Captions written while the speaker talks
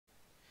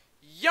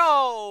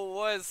Yo,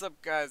 what's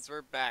up guys?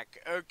 We're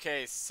back.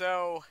 Okay,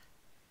 so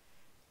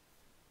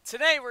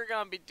today we're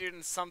gonna be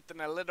doing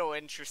something a little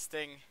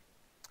interesting.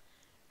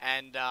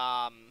 And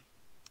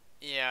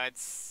yeah,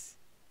 it's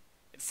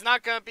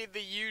not gonna be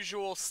the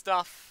usual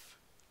stuff.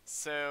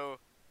 So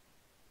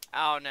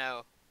I don't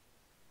know.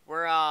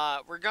 We're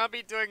gonna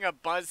be doing a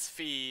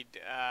BuzzFeed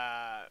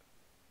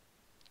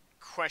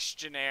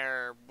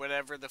questionnaire,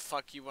 whatever the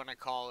fuck you wanna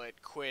call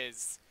it,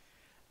 quiz.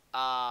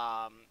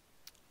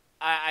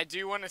 I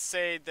do wanna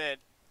say that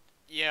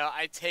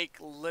I take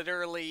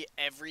literally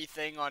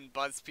everything on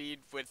BuzzFeed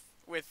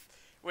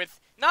with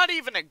not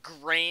even a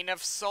grain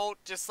of salt,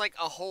 just like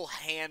a whole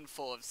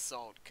handful of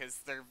salt, because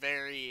they're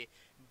very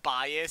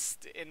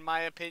biased in my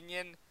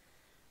opinion.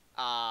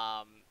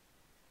 Um,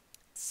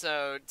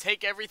 so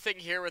take everything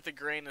here with a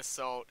grain of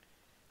salt.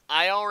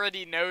 I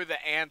already know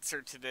the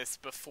answer to this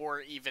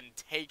before even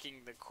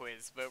taking the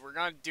quiz, but we're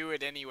gonna do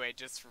it anyway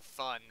just for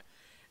fun.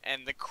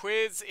 And the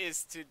quiz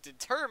is to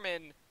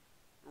determine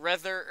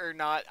whether or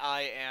not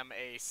I am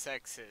a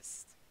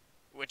sexist,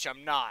 which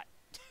I'm not.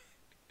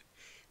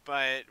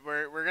 But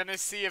we're gonna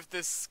see if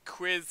this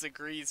quiz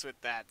agrees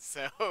with that.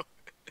 So,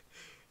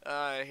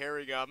 here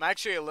we go. I'm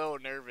actually a little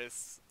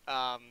nervous.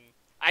 I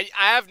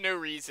have no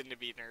reason to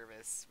be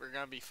nervous. We're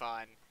gonna be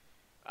fine.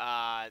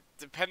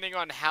 Depending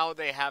on how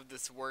they have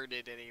this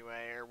worded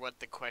anyway, or what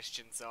the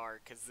questions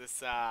are, because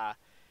this,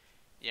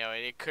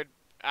 it could,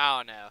 I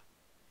don't know.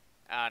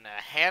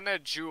 Hannah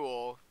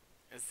Jewell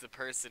is the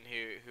person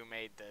who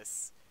made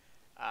this.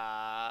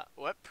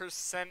 What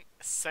percent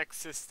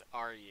sexist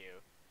are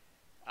you?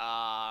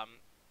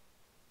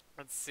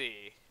 Let's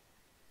see.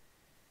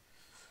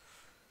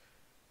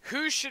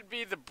 Who should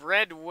be the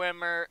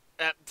breadwinner?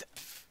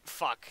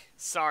 Fuck.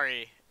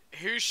 Sorry.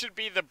 Who should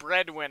be the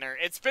breadwinner?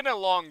 It's been a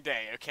long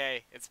day,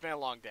 okay? It's been a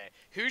long day.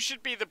 Who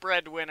should be the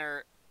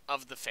breadwinner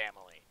of the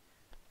family?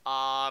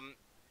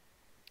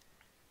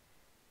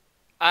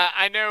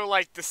 I know,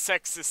 like, the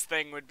sexist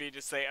thing would be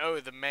to say, oh,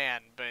 the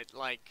man, but,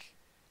 like,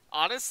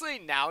 honestly,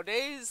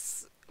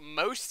 nowadays,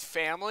 most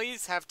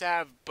families have to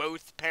have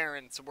both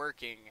parents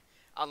working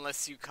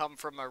unless you come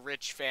from a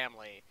rich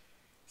family.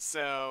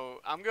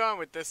 So, I'm going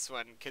with this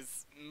one,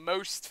 because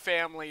most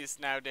families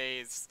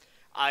nowadays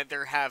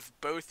either have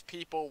both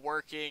people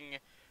working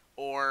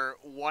or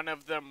one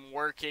of them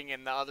working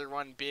and the other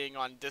one being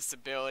on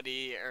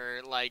disability,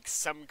 or, like,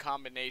 some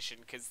combination,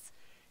 because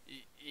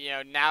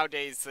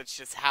nowadays that's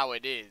just how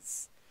it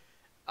is.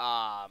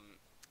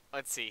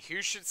 Let's see.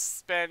 Who should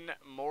spend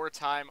more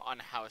time on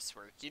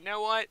housework? You know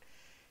what?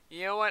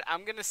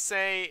 I'm gonna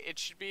say it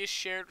should be a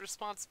shared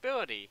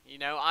responsibility.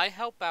 I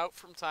help out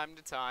from time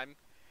to time,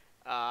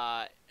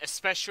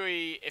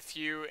 especially if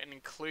you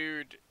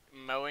include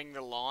mowing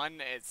the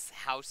lawn as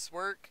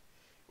housework,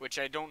 which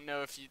I don't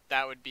know if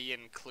that would be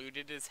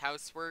included as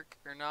housework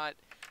or not.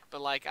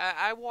 But, like,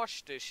 I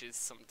wash dishes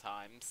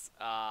sometimes,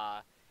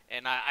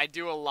 and I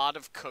do a lot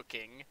of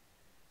cooking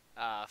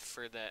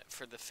for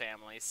the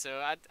family.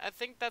 So I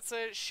think that's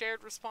a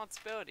shared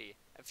responsibility.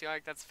 I feel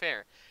like that's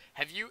fair.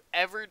 Have you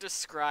ever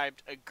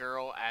described a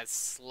girl as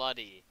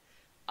slutty?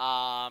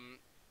 I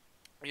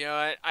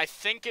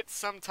think it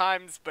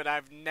sometimes, but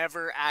I've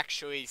never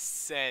actually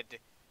said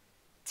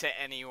to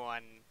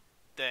anyone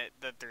that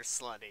they're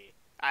slutty.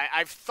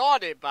 I've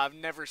thought it, but I've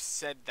never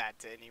said that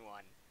to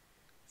anyone.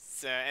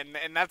 So,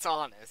 and that's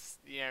honest,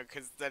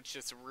 because that's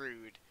just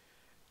rude.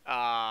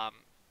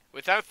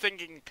 Without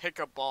thinking, pick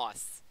a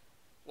boss.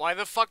 Why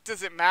the fuck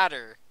does it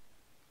matter?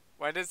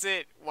 Why does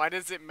it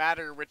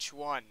matter which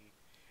one?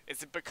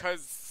 Is it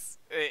because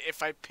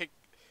if I pick,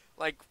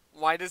 like,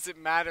 why does it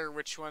matter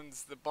which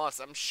one's the boss?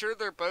 I'm sure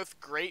they're both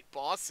great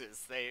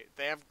bosses. They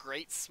have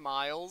great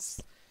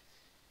smiles.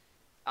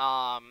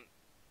 I'm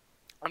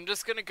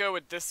just gonna go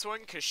with this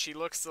one because she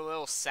looks a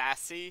little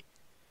sassy.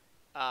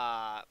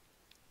 And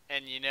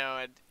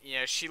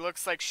she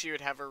looks like she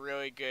would have a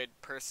really good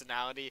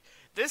personality.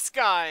 This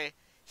guy,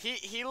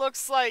 he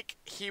looks like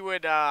he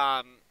would,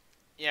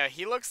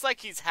 he looks like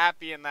he's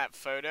happy in that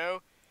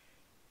photo,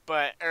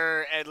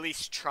 or at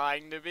least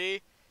trying to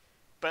be.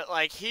 But,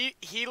 like,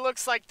 he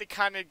looks like the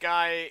kind of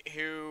guy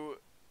who,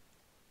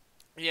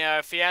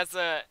 if he has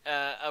a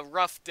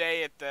rough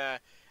day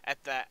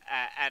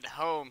at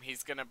home,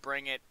 he's gonna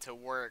bring it to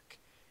work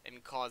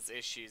and cause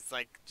issues,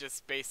 like,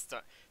 just based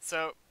on,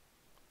 so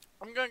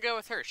I'm gonna go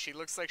with her. She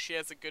looks like she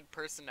has a good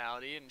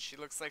personality, and she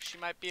looks like she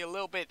might be a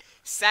little bit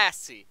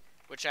sassy,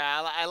 which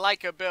I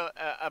like a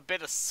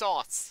bit of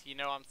sauce. You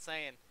know what I'm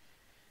saying?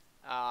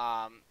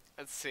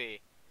 Let's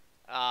see.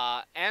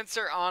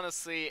 Answer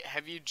honestly.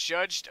 Have you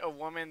judged a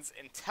woman's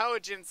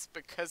intelligence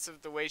because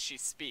of the way she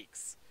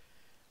speaks?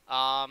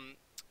 I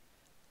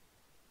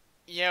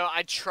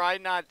try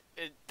not.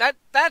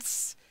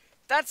 That's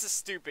a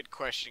stupid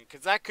question,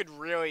 because that could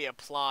really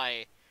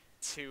apply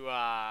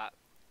to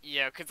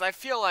because I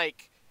feel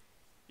like,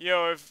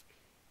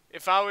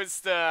 if I was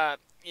the,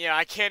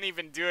 I can't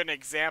even do an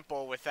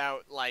example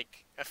without,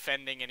 like,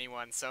 offending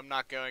anyone, so I'm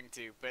not going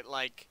to, but,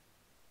 like,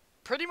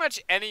 pretty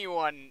much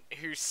anyone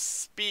who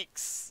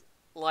speaks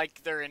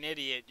like they're an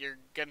idiot, you're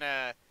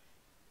gonna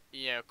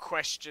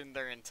question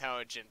their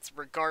intelligence,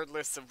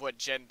 regardless of what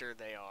gender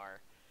they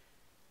are.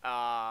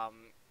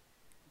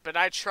 But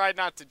I try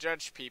not to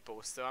judge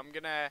people, so I'm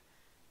gonna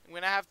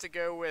have to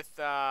go with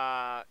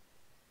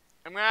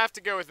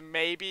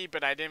maybe,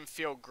 but I didn't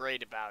feel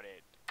great about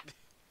it.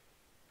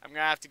 I'm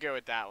gonna have to go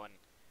with that one.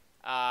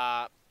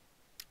 Uh,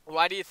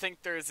 why do you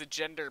think there is a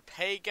gender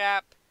pay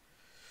gap?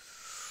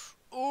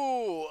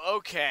 Ooh,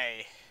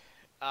 okay.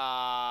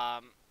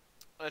 Um,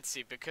 let's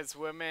see, because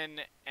women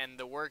and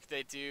the work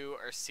they do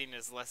are seen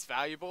as less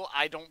valuable.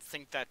 I don't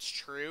think that's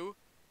true.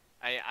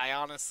 I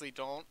honestly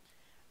don't.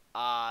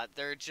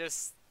 There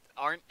just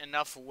aren't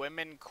enough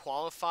women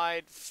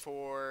qualified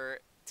to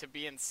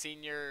be in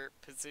senior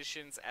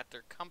positions at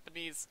their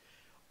companies,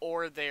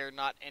 or they're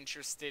not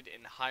interested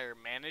in higher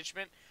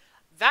management.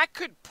 That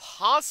could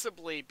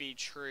possibly be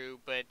true,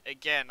 but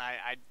again,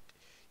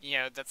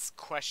 that's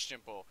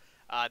questionable.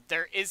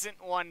 There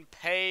isn't one.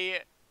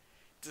 Pay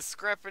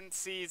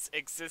discrepancies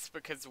exist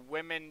because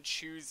women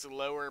choose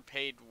lower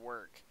paid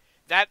work.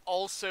 That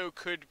also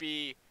could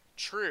be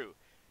true.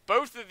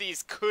 Both of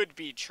these could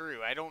be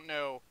true. I don't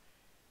know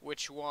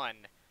which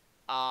one.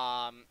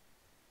 Um,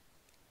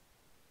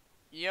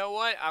 you know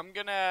what?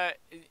 I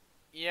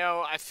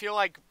feel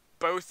like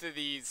both of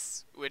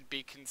these would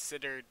be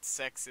considered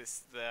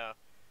sexist, though.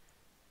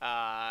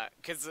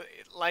 Because,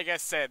 like I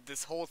said,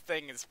 this whole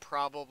thing is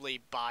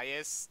probably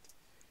biased.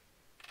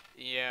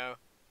 You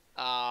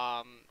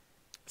know,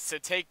 so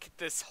take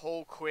this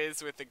whole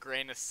quiz with a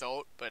grain of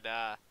salt, but,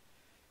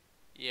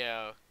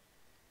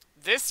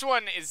 this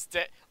one is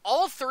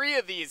all three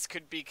of these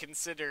could be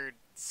considered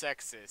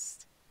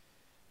sexist.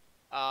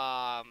 You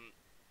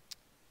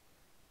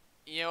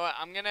know what?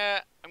 I'm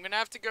gonna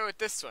have to go with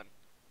this one.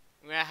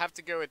 I'm gonna have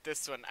to go with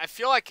this one. I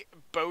feel like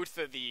both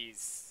of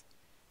these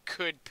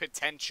could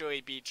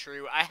potentially be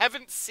true. I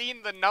haven't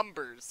seen the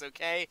numbers,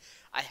 okay?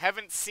 I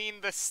haven't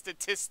seen the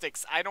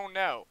statistics. I don't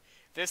know.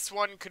 This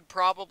one could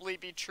probably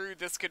be true.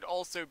 This could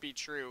also be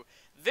true.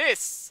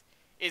 This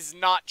is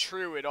not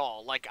true at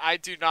all. Like, I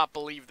do not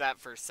believe that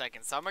for a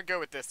second. So I'm gonna go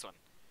with this one.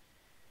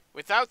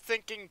 Without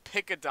thinking,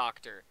 pick a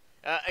doctor.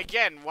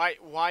 Again,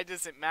 why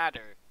does it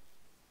matter?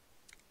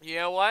 You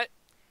know what?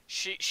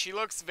 She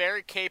looks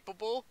very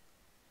capable.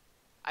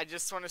 I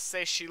just want to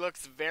say she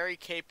looks very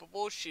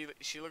capable. She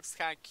looks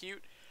kind of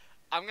cute.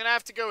 I'm going to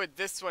have to go with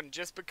this one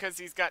just because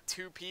he's got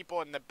two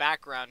people in the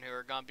background who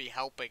are going to be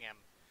helping him.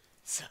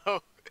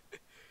 So,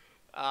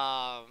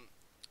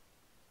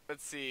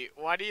 let's see.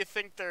 Why do you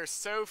think there are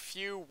so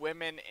few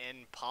women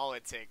in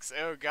politics?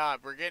 Oh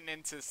god, we're getting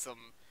into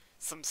some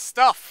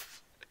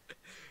stuff.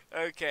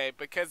 Okay,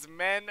 because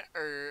men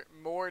are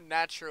more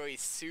naturally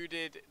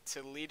suited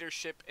to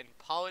leadership in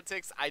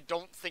politics. I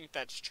don't think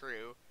that's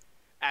true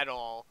at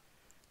all.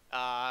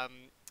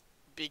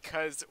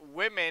 Because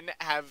women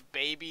have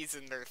babies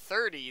in their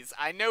 30s.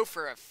 I know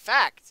for a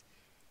fact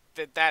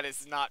that that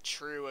is not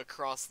true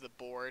across the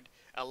board.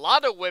 A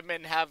lot of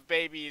women have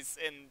babies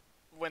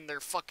when they're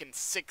fucking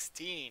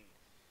 16.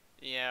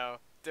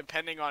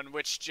 Depending on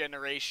which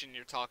generation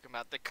you're talking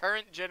about. The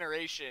current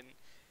generation,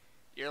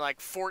 you're like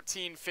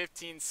 14,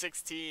 15,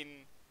 16,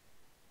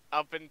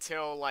 up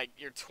until like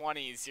your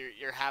 20s,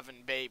 you're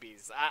having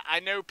babies. I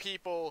know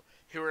people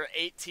who are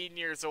 18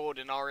 years old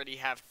and already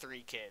have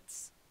 3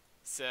 kids.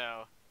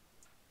 So,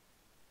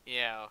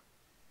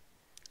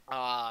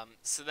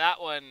 so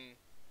that one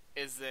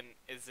isn't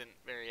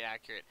very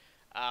accurate.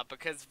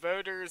 Because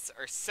voters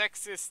are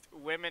sexist,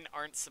 women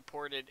aren't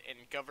supported in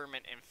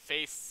government and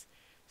face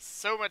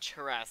so much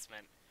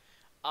harassment.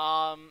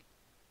 You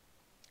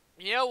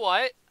know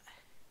what?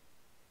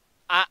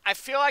 I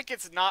feel like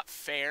it's not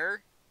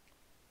fair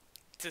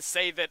to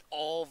say that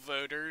all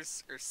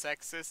voters are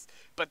sexist,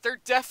 but there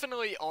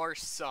definitely are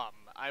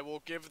some. I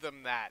will give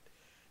them that.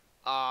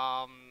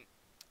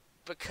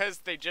 Because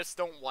they just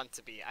don't want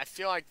to be. I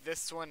feel like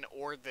this one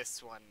or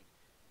this one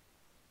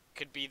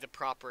could be the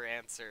proper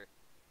answer.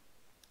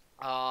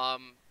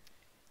 I'm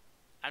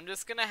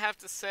just gonna have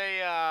to say,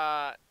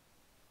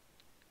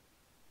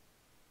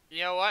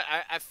 you know what?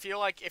 I feel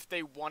like if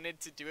they wanted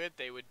to do it,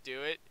 they would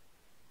do it.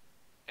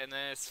 And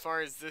then as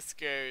far as this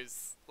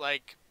goes,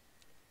 like,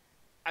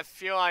 I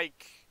feel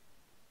like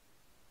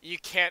you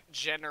can't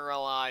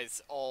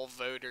generalize all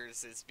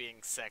voters as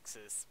being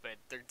sexist, but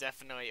there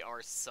definitely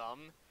are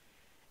some.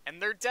 And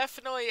there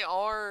definitely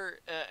are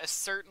a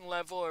certain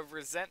level of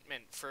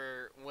resentment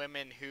for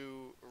women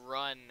who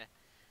run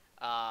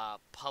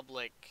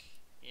public,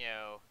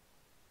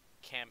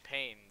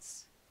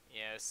 campaigns.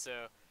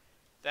 So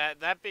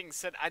that being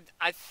said,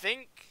 I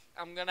think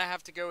I'm gonna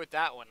have to go with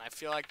that one. I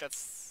feel like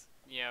that's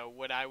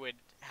what I would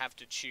have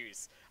to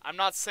choose. I'm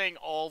not saying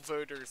all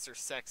voters are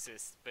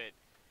sexist, but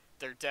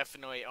there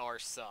definitely are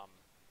some.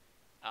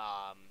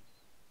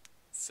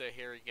 So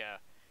here we go.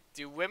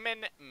 Do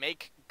women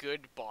make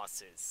good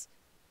bosses?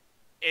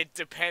 It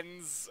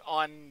depends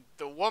on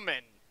the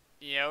woman.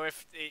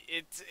 If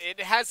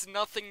it has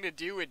nothing to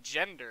do with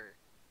gender.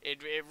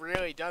 It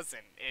really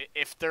doesn't.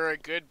 If they're a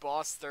good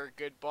boss, they're a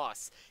good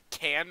boss.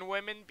 Can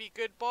women be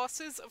good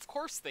bosses? Of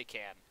course they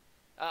can.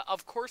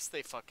 Of course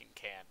they fucking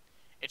can.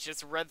 It's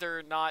just whether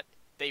or not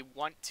they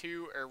want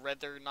to, or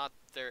whether or not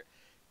they're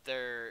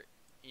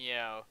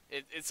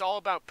it's all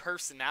about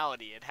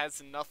personality. It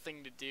has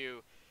nothing to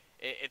do.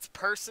 It's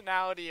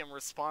personality and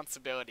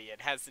responsibility.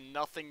 It has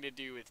nothing to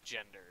do with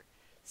gender.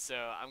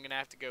 So I'm gonna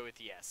have to go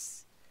with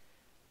yes.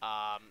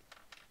 Um,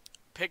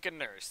 Pick a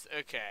nurse.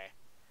 Okay.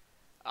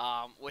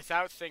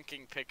 Without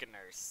thinking, pick a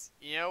nurse.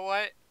 You know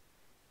what?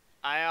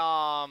 I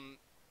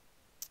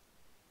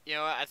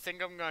I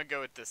think I'm gonna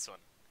go with this one.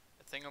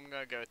 I think I'm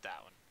gonna go with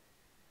that one.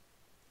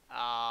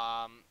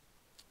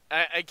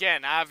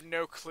 Again, I have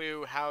no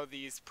clue how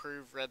these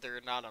prove whether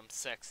or not I'm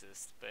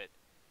sexist, but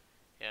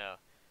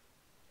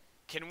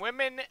can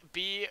women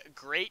be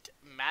great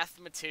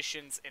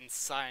mathematicians and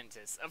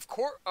scientists? Of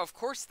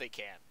course they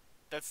can.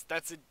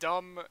 That's a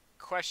dumb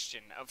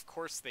question. Of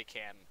course they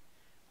can.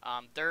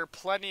 There are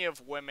plenty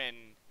of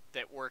women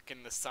that work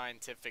in the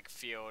scientific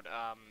field.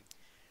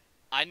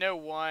 I know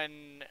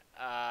one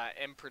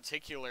in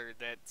particular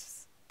that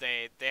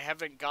they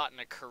haven't gotten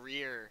a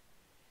career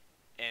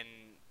in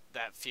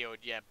that field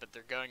yet, but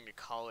they're going to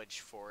college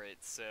for it.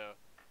 So,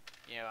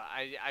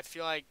 I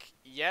feel like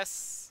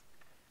yes.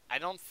 I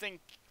don't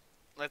think.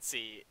 Let's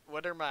see.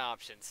 What are my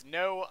options?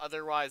 No,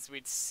 otherwise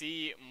we'd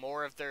see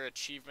more of their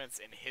achievements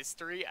in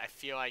history. I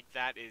feel like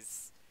that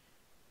is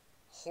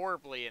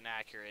horribly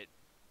inaccurate.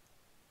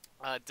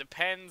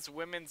 Depends.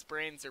 Women's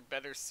brains are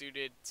better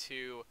suited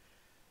to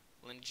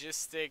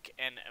linguistic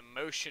and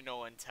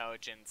emotional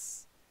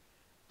intelligence,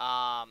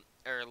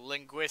 or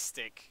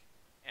linguistic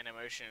and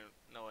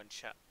emotional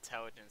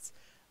intelligence.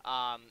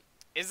 Um,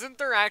 isn't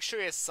there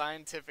actually a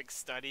scientific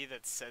study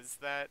that says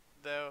that,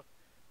 though?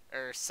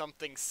 Or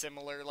something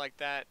similar like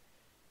that?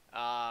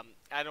 I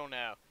don't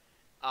know.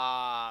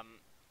 I'd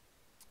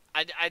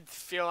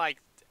feel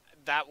like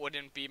that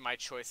wouldn't be my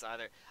choice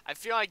either. I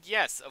feel like,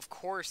 yes, of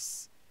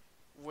course,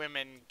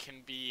 women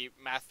can be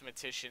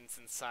mathematicians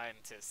and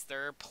scientists.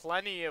 There are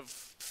plenty of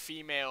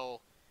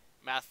female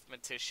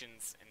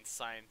mathematicians and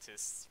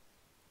scientists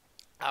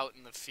out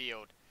in the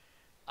field.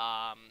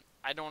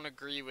 I don't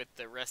agree with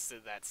the rest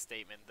of that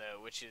statement,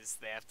 though, which is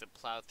they have to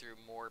plow through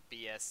more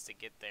BS to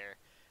get there.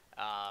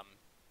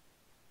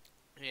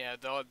 Yeah,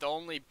 the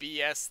only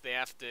BS they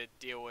have to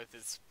deal with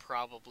is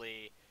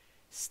probably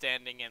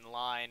standing in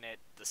line at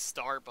the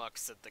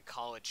Starbucks at the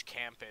college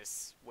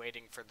campus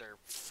waiting for their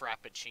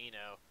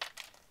Frappuccino.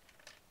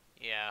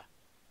 Yeah.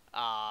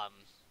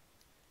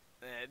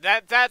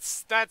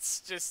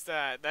 That's just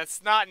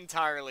that's not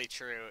entirely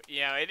true.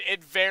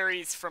 It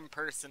varies from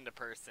person to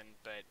person,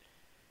 but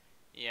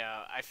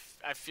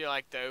I feel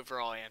like the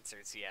overall answer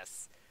is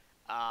yes.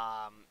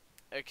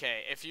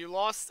 Okay, if you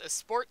lost a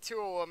sport to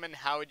a woman,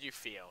 how would you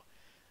feel?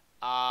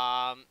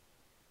 Um,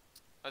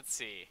 let's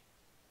see.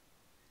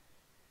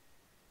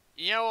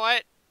 You know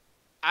what?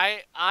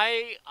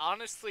 I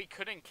honestly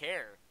couldn't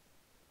care.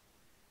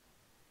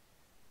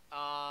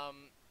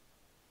 Um,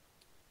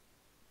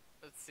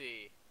 let's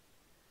see.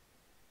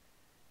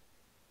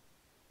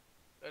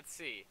 Let's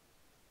see.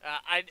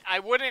 I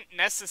wouldn't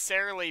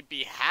necessarily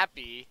be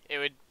happy. It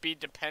would be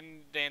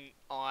dependent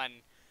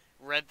on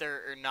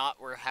whether or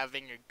not we're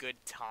having a good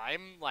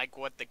time, like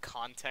what the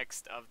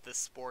context of the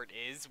sport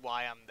is,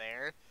 why I'm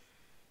there.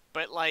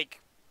 But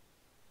like,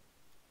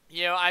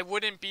 I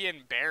wouldn't be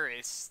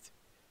embarrassed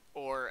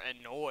or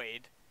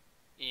annoyed,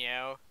 you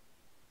know.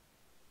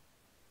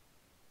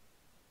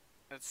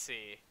 Let's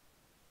see.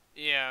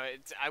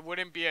 I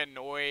wouldn't be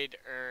annoyed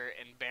or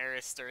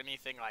embarrassed or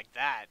anything like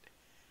that.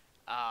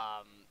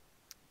 Um,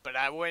 but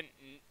I wouldn't.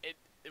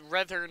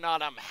 Whether or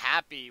not I'm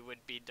happy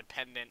would be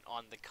dependent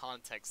on the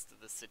context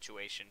of the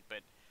situation. But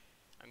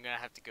I'm gonna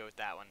have to go with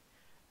that one.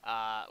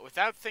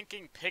 Without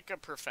thinking, pick a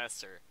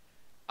professor.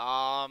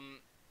 Um,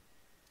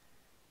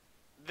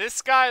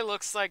 this guy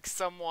looks like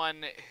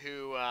someone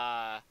who,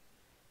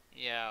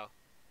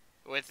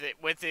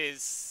 with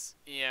his,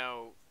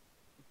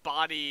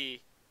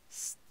 body.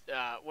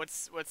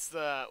 What's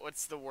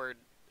the word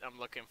I'm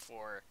looking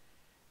for?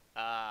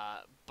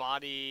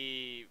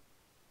 Body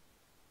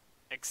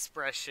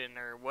expression,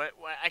 or what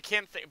I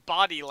can't think.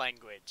 Body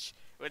language.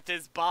 With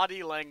his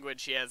body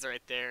language he has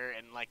right there,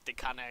 and like the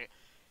kind of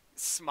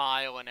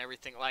smile and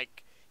everything,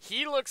 like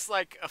he looks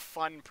like a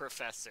fun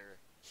professor.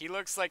 He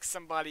looks like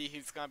somebody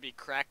who's gonna be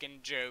cracking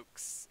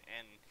jokes,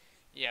 and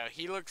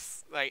he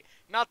looks like,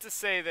 not to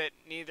say that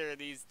neither of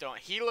these don't.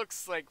 He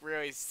looks like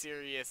really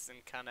serious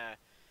and kind of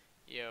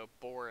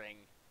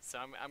boring. So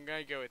I'm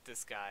gonna go with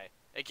this guy.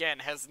 Again,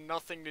 has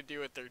nothing to do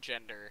with their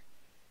gender.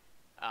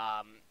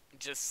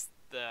 Just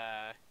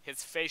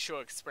his facial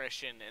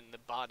expression and the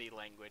body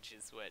language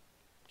is what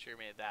drew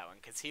me to that one,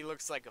 because he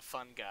looks like a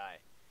fun guy.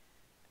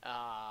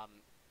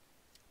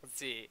 Let's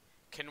see.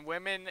 Can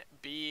women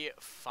be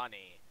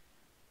funny?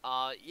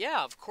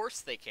 Yeah, of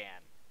course they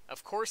can.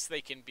 Of course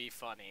they can be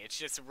funny. It's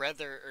just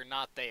whether or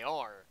not they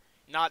are.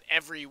 Not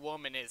every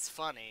woman is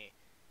funny,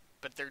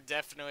 but there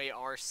definitely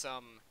are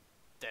some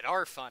that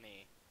are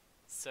funny.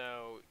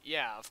 So,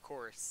 yeah, of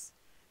course.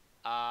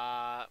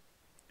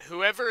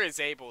 Whoever is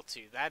able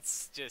to,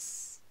 that's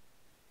just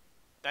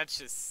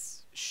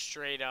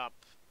straight up,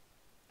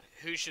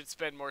 who should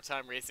spend more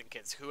time raising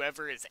kids?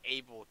 Whoever is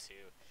able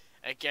to.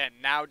 Again,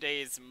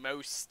 nowadays,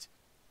 most,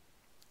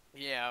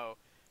 you know,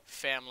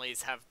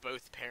 families have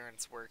both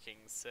parents working,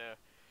 so.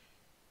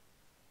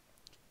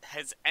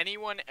 Has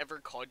anyone ever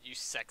called you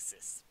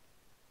sexist?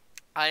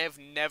 I have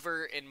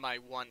never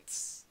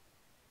once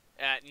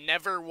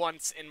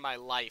in my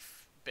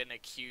life been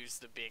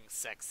accused of being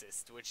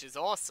sexist, which is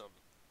awesome.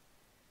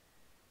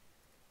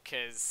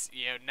 Because,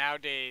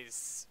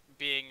 nowadays,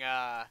 being,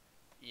 a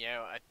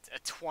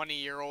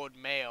 20-year-old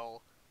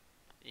male,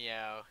 you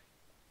know,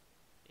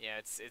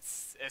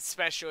 it's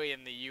especially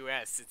in the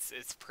U.S.,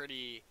 it's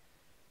pretty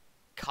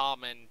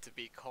common to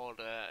be called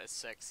a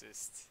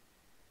sexist.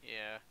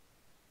 Yeah.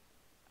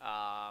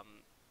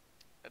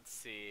 Let's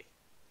see.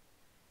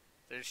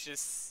 There's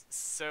just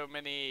so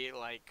many,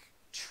 like,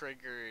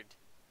 triggered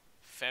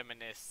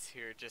feminists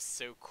who are just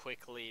so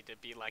quickly to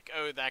be like,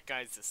 oh, that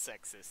guy's a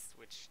sexist,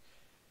 which,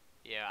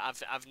 yeah,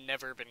 I've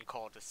never been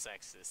called a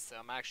sexist, so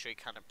I'm actually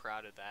kind of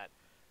proud of that.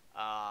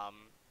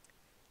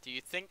 Do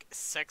you think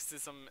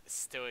sexism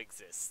still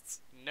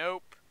exists?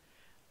 Nope.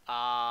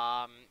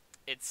 Um,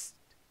 it's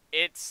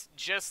it's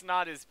just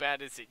not as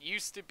bad as it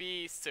used to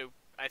be, so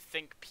I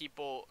think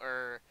people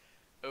are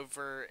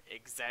over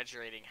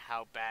exaggerating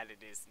how bad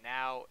it is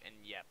now, and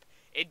yep.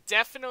 It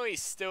definitely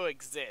still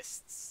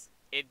exists.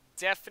 It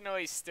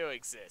definitely still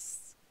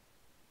exists.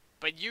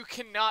 But you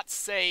cannot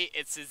say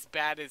it's as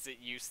bad as it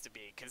used to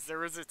be, because there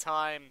was a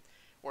time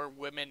where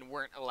women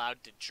weren't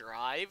allowed to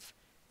drive,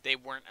 they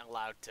weren't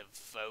allowed to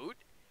vote,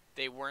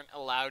 they weren't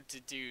allowed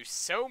to do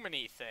so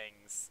many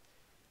things.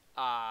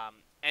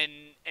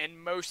 And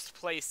most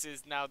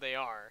places now they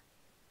are.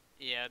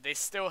 Yeah, they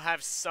still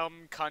have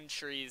some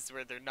countries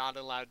where they're not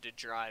allowed to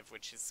drive,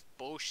 which is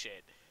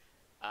bullshit.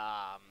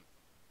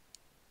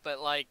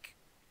 But like,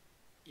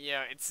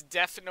 it's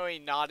definitely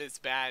not as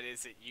bad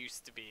as it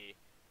used to be,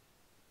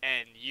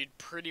 and you'd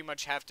pretty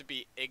much have to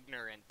be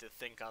ignorant to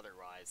think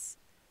otherwise.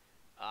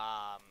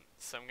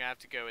 So I'm gonna have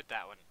to go with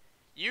that one.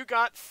 You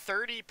got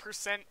 30%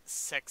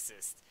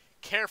 sexist.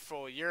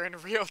 Careful, you're in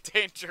real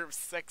danger of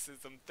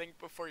sexism. Think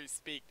before you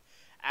speak,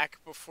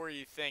 act before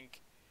you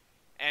think,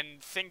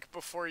 and think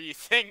before you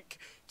think.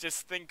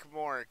 Just think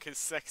more, because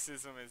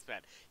sexism is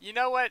bad. You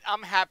know what?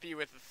 I'm happy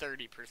with the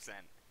 30%.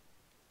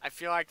 I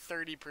feel like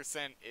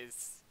 30%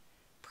 is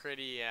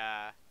pretty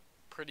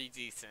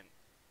decent.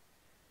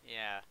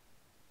 Yeah.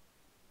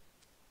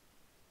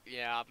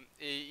 Yeah,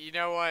 you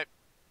know what?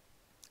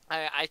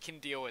 I can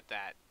deal with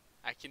that.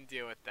 I can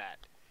deal with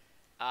that.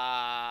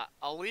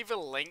 I'll leave a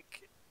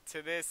link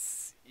to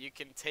this. You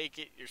can take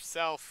it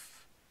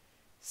yourself,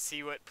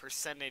 see what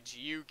percentage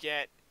you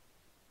get.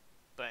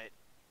 But,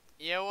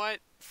 you know what?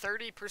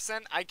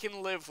 30%? I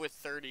can live with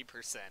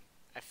 30%.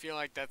 I feel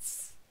like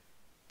that's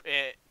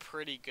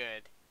pretty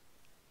good.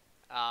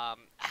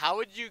 How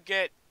would you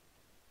get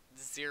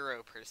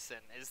 0%?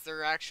 Is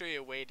there actually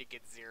a way to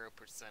get 0%?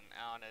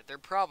 I don't know. There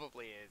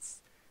probably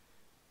is.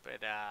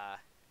 But,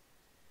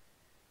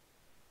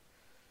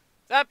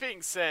 that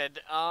being said,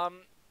 I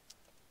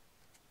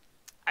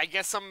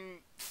guess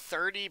I'm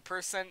 30%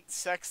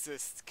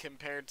 sexist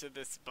compared to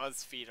this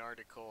BuzzFeed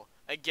article.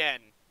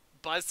 Again,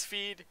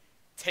 BuzzFeed,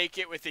 take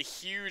it with a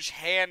huge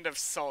hand of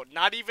salt.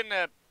 Not even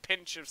a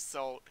pinch of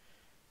salt.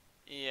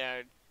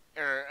 Yeah,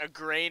 or a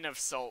grain of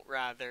salt,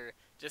 rather.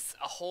 Just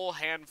a whole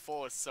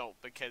handful of salt,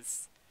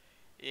 because,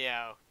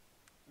 they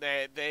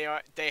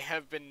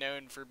have been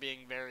known for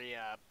being very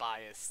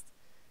biased.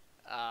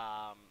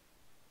 Um,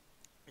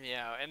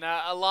 and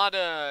a lot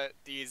of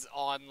these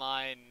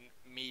online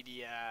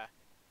media,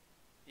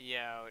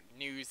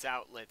 news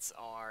outlets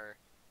are.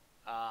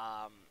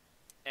 Um,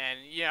 and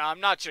I'm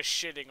not just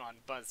shitting on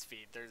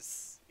BuzzFeed.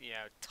 There's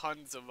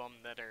tons of them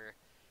that are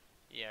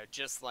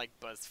just like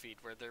BuzzFeed,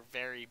 where they're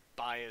very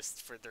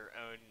biased for their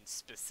own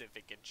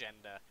specific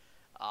agenda.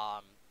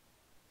 Um,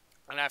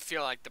 and I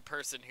feel like the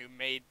person who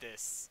made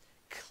this,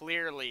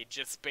 clearly,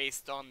 just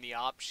based on the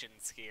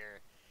options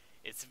here,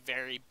 is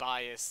very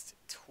biased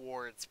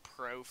towards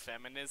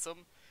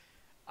pro-feminism.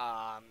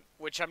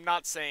 Which I'm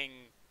not saying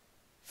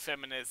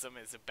feminism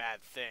is a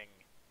bad thing.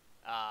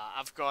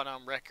 I've gone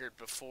on record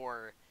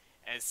before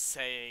as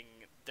saying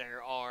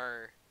there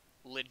are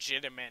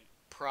legitimate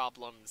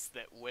problems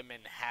that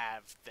women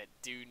have that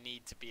do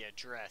need to be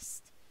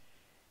addressed.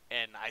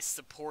 And I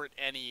support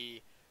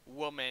any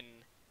woman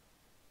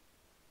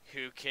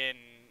who can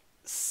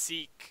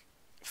seek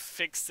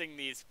fixing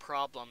these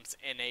problems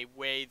in a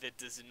way that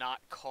does not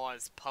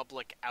cause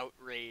public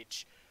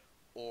outrage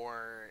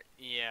or,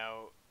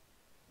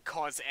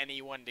 cause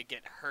anyone to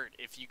get hurt.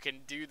 If you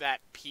can do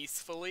that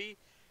peacefully,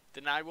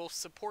 then I will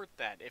support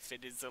that if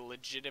it is a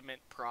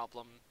legitimate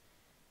problem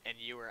and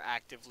you are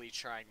actively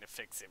trying to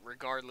fix it,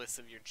 regardless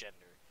of your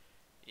gender.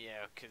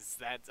 Because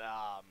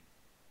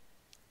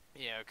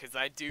because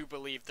I do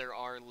believe there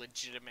are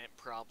legitimate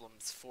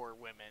problems for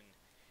women,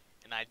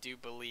 and I do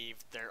believe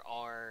there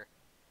are,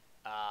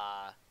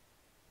 a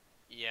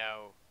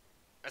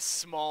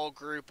small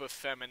group of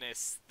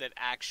feminists that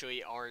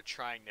actually are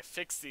trying to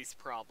fix these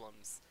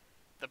problems,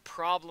 The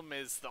problem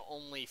is the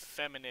only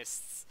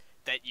feminists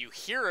that you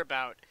hear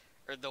about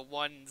are the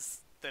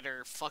ones that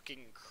are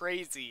fucking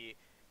crazy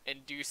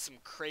and do some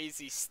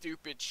crazy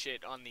stupid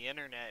shit on the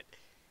internet,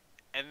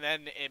 and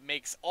then it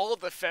makes all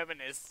the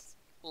feminists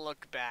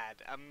look bad.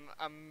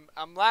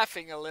 I'm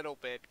laughing a little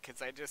bit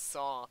because I just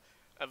saw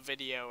a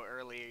video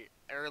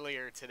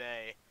earlier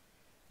today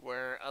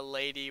where a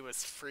lady was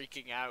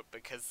freaking out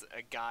because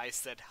a guy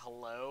said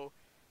hello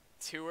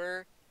to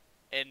her,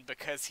 and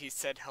because he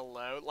said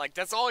hello, like,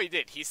 that's all he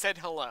did. He said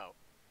hello,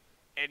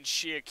 and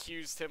she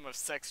accused him of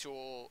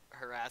sexual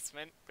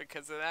harassment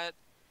because of that.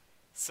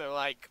 So,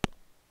 like,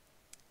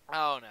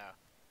 I don't know.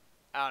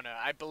 I don't know.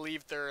 I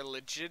believe there are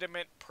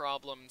legitimate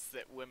problems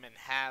that women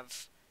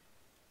have,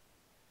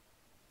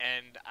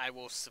 and I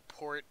will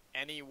support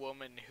any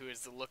woman who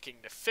is looking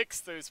to fix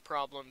those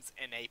problems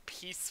in a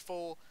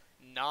peaceful,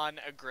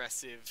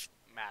 non-aggressive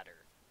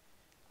manner.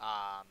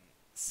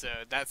 So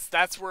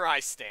that's where I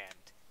stand.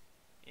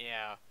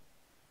 Yeah.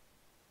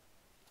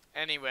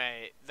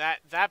 Anyway,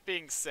 that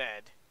being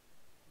said,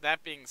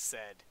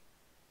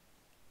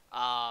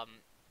 um,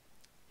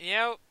 you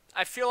know,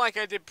 I feel like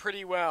I did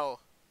pretty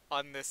well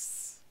on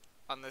this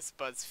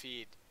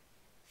BuzzFeed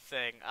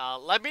thing.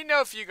 Let me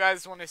know if you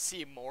guys want to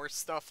see more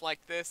stuff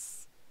like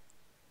this.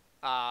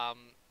 But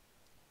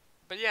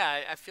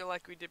yeah, I feel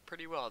like we did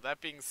pretty well.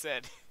 That being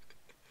said,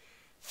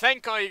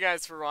 thank all you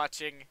guys for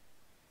watching.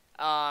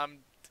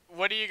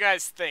 What do you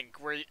guys think?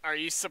 Are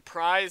you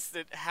surprised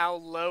at how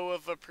low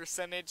of a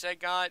percentage I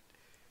got?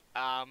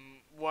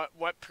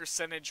 What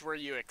percentage were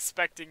you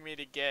expecting me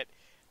to get?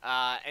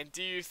 And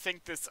do you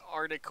think this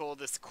article,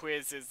 this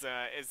quiz, is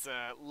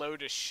a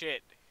load of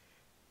shit?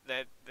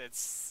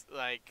 That's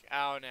like,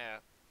 I don't know.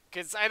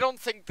 Because I don't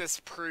think this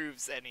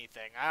proves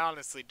anything. I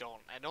honestly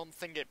don't. I don't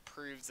think it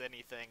proves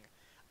anything.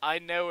 I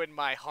know in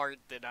my heart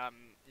that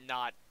I'm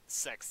not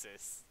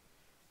sexist.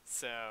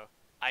 So,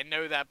 I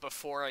know that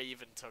before I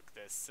even took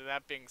this. So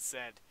that being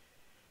said,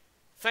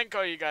 thank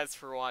all you guys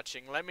for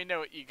watching. Let me know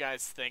what you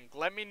guys think.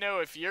 Let me know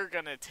if you're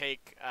gonna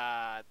take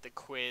the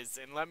quiz,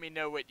 and let me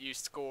know what you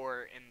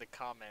score in the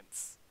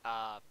comments.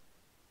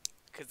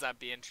 Because I'd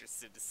be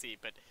interested to see.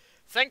 But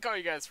thank all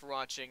you guys for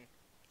watching.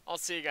 I'll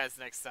see you guys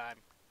next time.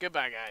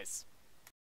 Goodbye, guys.